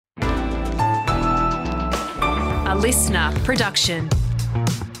a listener production.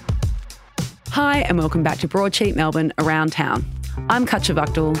 Hi and welcome back to Broadsheet Melbourne Around Town. I'm Katja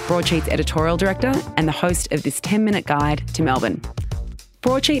Vakdal, Broadsheet's editorial director and the host of this 10-minute guide to Melbourne.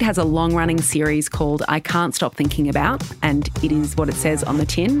 Broadsheet has a long-running series called I Can't Stop Thinking About, and it is what it says on the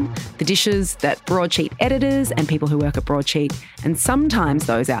tin, the dishes that Broadsheet editors and people who work at Broadsheet, and sometimes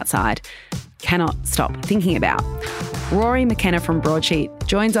those outside, cannot stop thinking about. Rory McKenna from Broadsheet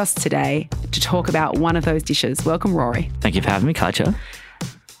joins us today to talk about one of those dishes. Welcome, Rory. Thank you for having me, Katja.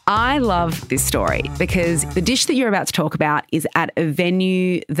 I love this story because the dish that you're about to talk about is at a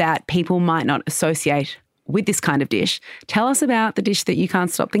venue that people might not associate with this kind of dish. Tell us about the dish that you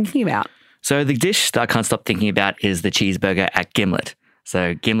can't stop thinking about. So the dish that I can't stop thinking about is the cheeseburger at Gimlet.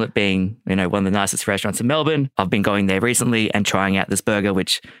 So Gimlet being, one of the nicest restaurants in Melbourne. I've been going there recently and trying out this burger,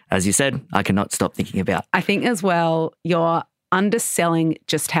 which, as you said, I cannot stop thinking about. I think as well, you're underselling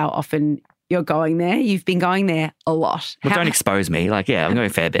just how often you're going there. You've been going there a lot. Well, don't expose me. I'm going a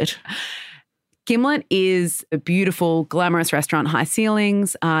fair bit. Gimlet is a beautiful, glamorous restaurant, high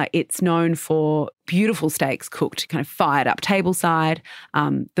ceilings. It's known for beautiful steaks cooked kind of fired up tableside,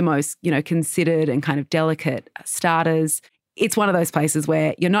 the most, considered and kind of delicate starters. It's one of those places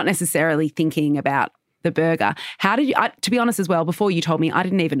where you're not necessarily thinking about the burger. How did you, to be honest as well, before you told me, I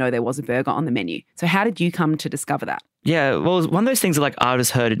didn't even know there was a burger on the menu. So how did you come to discover that? Yeah, well, it was one of those things that I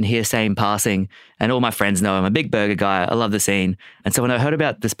just heard it and hearsay in passing, and all my friends know I'm a big burger guy. I love the scene. And so when I heard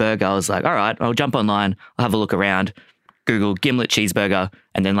about this burger, I was like, all right, I'll jump online. I'll have a look around, Google Gimlet cheeseburger,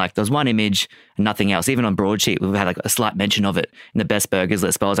 and then there was one image and nothing else. Even on Broadsheet, we've had a slight mention of it in the best burgers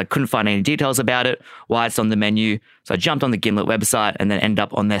list, but I couldn't find any details about it, why it's on the menu. So I jumped on the Gimlet website and then ended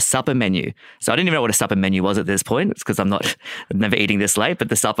up on their supper menu. So I didn't even know what a supper menu was at this point. It's because I'm never eating this late, but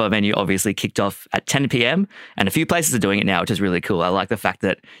the supper menu obviously kicked off at 10 p.m. and a few places are doing it now, which is really cool. I like the fact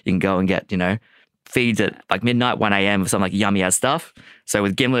that you can go and get, feeds at midnight, 1 a.m. with some yummy ass stuff. So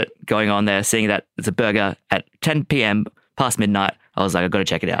with Gimlet going on there, seeing that it's a burger at 10 p.m. past midnight, I was like, I've got to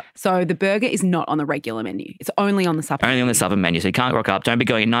check it out. So the burger is not on the regular menu. It's only on the supper menu. Only on the supper menu. So you can't rock up. Don't be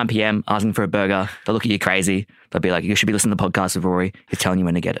going at 9 p.m. asking for a burger. They'll look at you crazy. They'll be like, you should be listening to the podcast with Rory. He's telling you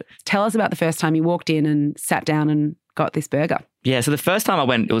when to get it. Tell us about the first time you walked in and sat down and got this burger. Yeah, so the first time I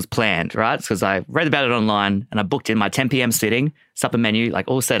went, it was planned, right? Because I read about it online and I booked in my 10 p.m. sitting, supper menu,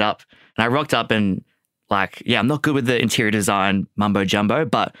 all set up. And I rocked up and I'm not good with the interior design mumbo jumbo,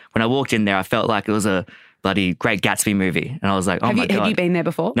 but when I walked in there, I felt like it was a bloody Great Gatsby movie. And I was like, oh my God. Have you been there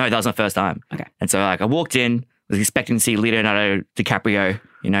before? No, that was my first time. Okay. And so I walked in, was expecting to see Leonardo DiCaprio,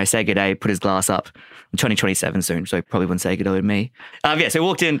 say good day, put his glass up. I'm 2027 soon, so he probably wouldn't say good day to me. So I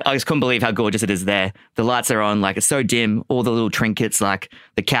walked in, I just couldn't believe how gorgeous it is there. The lights are on, it's so dim, all the little trinkets, the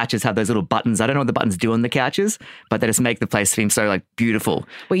couches have those little buttons. I don't know what the buttons do on the couches, but they just make the place seem so beautiful.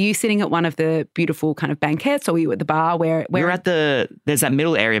 Were you sitting at one of the beautiful kind of banquettes, or were you at the bar where we were at there's that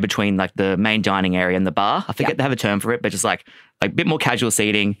middle area between the main dining area and the bar. I forget they have a term for it, but just a bit more casual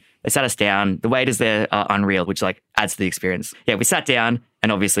seating. They sat us down. The waiters there are unreal, which adds to the experience. Yeah, we sat down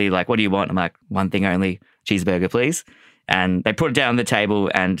and obviously what do you want? I'm like, one thing only, cheeseburger, please. And they put it down on the table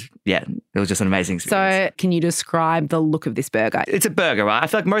and it was just an amazing experience. So can you describe the look of this burger? It's a burger, right? I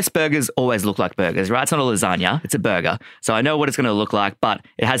feel like most burgers always look like burgers, right? It's not a lasagna, it's a burger. So I know what it's going to look like, but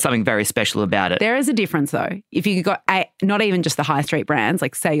it has something very special about it. There is a difference though. If you got not even just the high street brands,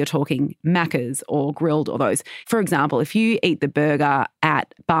 say you're talking Macca's or Grilled or those. For example, if you eat the burger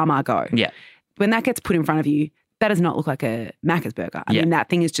at Bar Margot, when that gets put in front of you, that does not look like a Macca's burger. I mean, that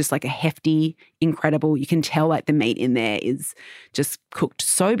thing is just a hefty, incredible. You can tell the meat in there is just cooked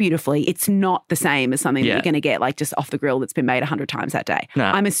so beautifully. It's not the same as something that you're going to get just off the grill that's been made 100 times that day. No.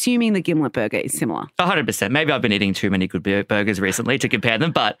 I'm assuming the Gimlet burger is similar. 100%. Maybe I've been eating too many good burgers recently to compare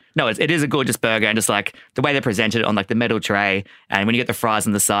them, but no, it is a gorgeous burger, and just the way they present it on the metal tray, and when you get the fries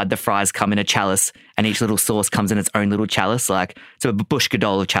on the side, the fries come in a chalice and each little sauce comes in its own little chalice, it's a bush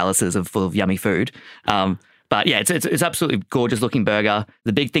gadol of chalices full of yummy food. But yeah, it's absolutely gorgeous looking burger.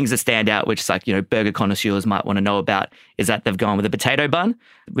 The big things that stand out, which burger connoisseurs might want to know about, is that they've gone with a potato bun.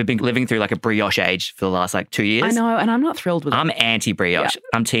 We've been living through a brioche age for the last 2 years. I know, and I'm not thrilled with it. I'm anti-brioche. Yeah.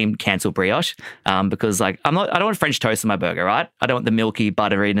 I'm team cancel brioche because I don't want French toast in my burger, right? I don't want the milky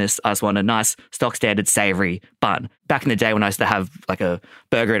butteriness. I just want a nice stock standard savory bun. Back in the day when I used to have a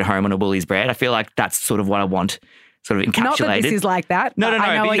burger at home on a Woolies bread, I feel like that's sort of what I want. Sort of encapsulated. Not that this is like that. No,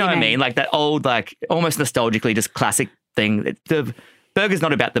 but you know what I mean? That old, almost nostalgically just classic thing. The burger's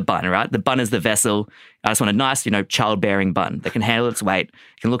not about the bun, right? The bun is the vessel. I just want a nice, childbearing bun that can handle its weight,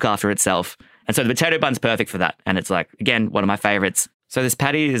 can look after itself. And so the potato bun's perfect for that. And it's again, one of my favorites. So this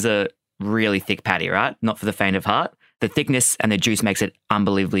patty is a really thick patty, right? Not for the faint of heart. The thickness and the juice makes it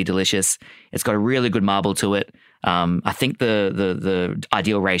unbelievably delicious. It's got a really good marble to it. I think the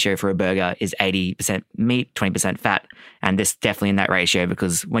ideal ratio for a burger is 80% meat, 20% fat. And this definitely in that ratio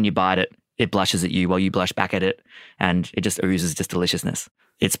because when you bite it, it blushes at you while you blush back at it. And it just oozes just deliciousness.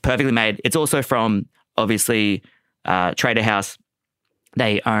 It's perfectly made. It's also from, obviously, Trader House.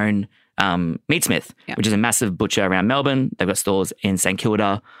 They own Meatsmith, which is a massive butcher around Melbourne. They've got stores in St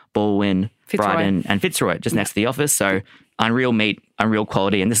Kilda, Balwyn, Brighton, and Fitzroy, just next to the office. So unreal meat, unreal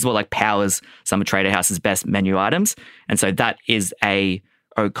quality. And this is what like powers some of Trader House's best menu items. And so that is a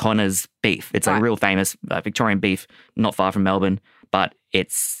O'Connor's beef. It's a real famous Victorian beef, not far from Melbourne, but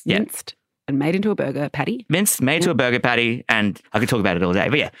it's minced and made into a burger patty. Minced, made to a burger patty. And I could talk about it all day.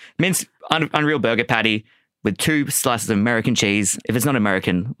 But yeah, minced, unreal burger patty with 2 slices of American cheese. If it's not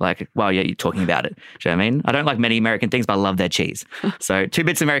American, like, well, yeah, you're talking about it. Do you know what I mean? I don't like many American things, but I love their cheese. So 2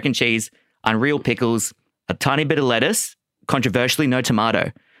 bits of American cheese, unreal pickles, a tiny bit of lettuce, controversially no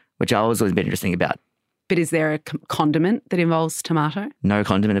tomato, which I was always a bit interesting about. But is there a condiment that involves tomato? No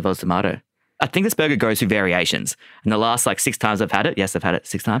condiment involves tomato. I think this burger goes through variations. In the last like 6 times I've had it, yes, I've had it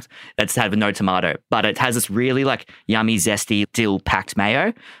 6 times, it's had with no tomato, but it has this really like yummy, zesty, dill-packed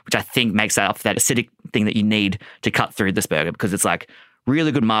mayo, which I think makes that up for that acidic thing that you need to cut through this burger because it's like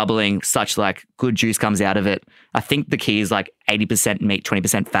really good marbling, such like good juice comes out of it. I think the key is like 80% meat,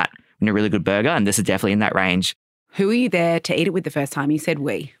 20% fat in a really good burger, and this is definitely in that range. Who were you there to eat it with the first time? You said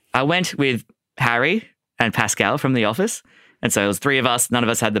we. I went with Harry and Pascal from the office. And so it was 3 of us. None of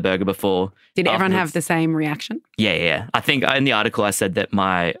us had the burger before. Did everyone have the same reaction? Yeah. I think in the article I said that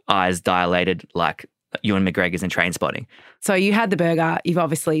my eyes dilated like Ewan McGregor's in Trainspotting. So you had the burger. You've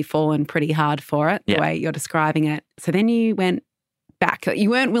obviously fallen pretty hard for it, the way you're describing it. So then you went back. You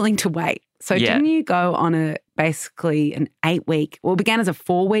weren't willing to wait. So didn't you go on basically an 8-week, well, it began as a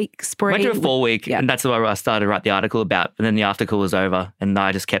 4-week spree? Went to a 4-week, and that's where I started to write the article about. And then the article was over, and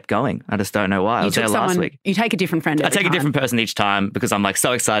I just kept going. I just don't know why. I was there last week. You take a different friend. I take a different person each time because I'm like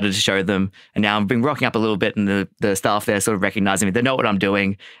so excited to show them. And now I've been rocking up a little bit, and the staff there sort of recognizing me. They know what I'm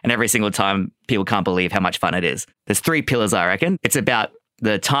doing, and every single time people can't believe how much fun it is. There's 3 pillars, I reckon. It's about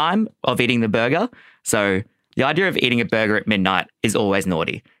the time of eating the burger. So the idea of eating a burger at midnight is always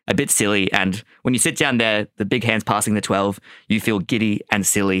naughty, a bit silly. And when you sit down there, the big hand's passing the 12, you feel giddy and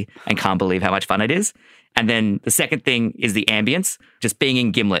silly and can't believe how much fun it is. And then the second thing is the ambience, just being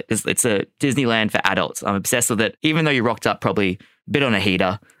in Gimlet. It's a Disneyland for adults. I'm obsessed with it. Even though you rocked up probably a bit on a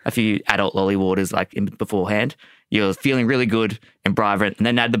heater, a few adult lolly waters like beforehand, you're feeling really good and vibrant, and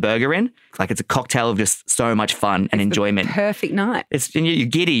then add the burger in. Like it's a cocktail of just so much fun and enjoyment. Perfect night. And you're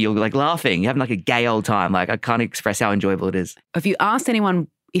giddy, you're like laughing, you're having like a gay old time. Like I can't express how enjoyable it is. Have you asked anyone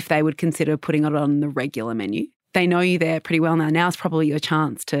if they would consider putting it on the regular menu? They know you there pretty well now. Now's probably your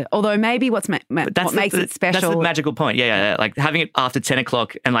chance to, although maybe what makes it special. That's the magical point. Yeah. Like having it after 10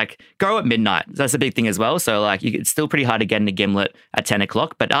 o'clock and like go at midnight. That's a big thing as well. So like it's still pretty hard to get into Gimlet at 10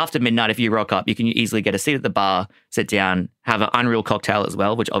 o'clock. But after midnight, if you rock up, you can easily get a seat at the bar, sit down, have an unreal cocktail as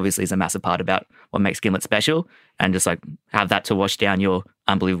well, which obviously is a massive part about what makes Gimlet special. And just like have that to wash down your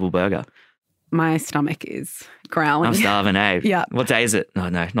unbelievable burger. My stomach is growling. I'm starving, eh? Yeah. What day is it? Oh,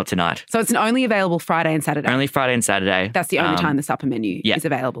 no, not tonight. So it's only available Friday and Saturday? Only Friday and Saturday. That's the only time the supper menu is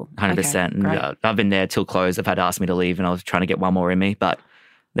available? 100%. Okay, I've been there till close. I've had to ask me to leave and I was trying to get one more in me, but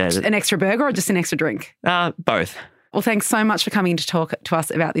there's an extra burger or just an extra drink? Both. Well, thanks so much for coming to talk to us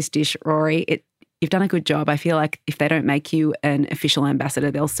about this dish, Rory. You've done a good job. I feel like if they don't make you an official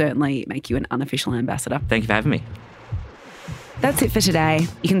ambassador, they'll certainly make you an unofficial ambassador. Thank you for having me. That's it for today.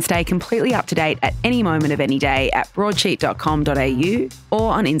 You can stay completely up to date at any moment of any day at broadsheet.com.au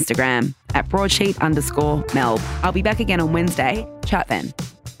or on Instagram at broadsheet_Melb. I'll be back again on Wednesday. Chat then.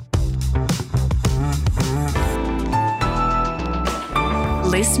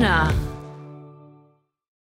 Listener.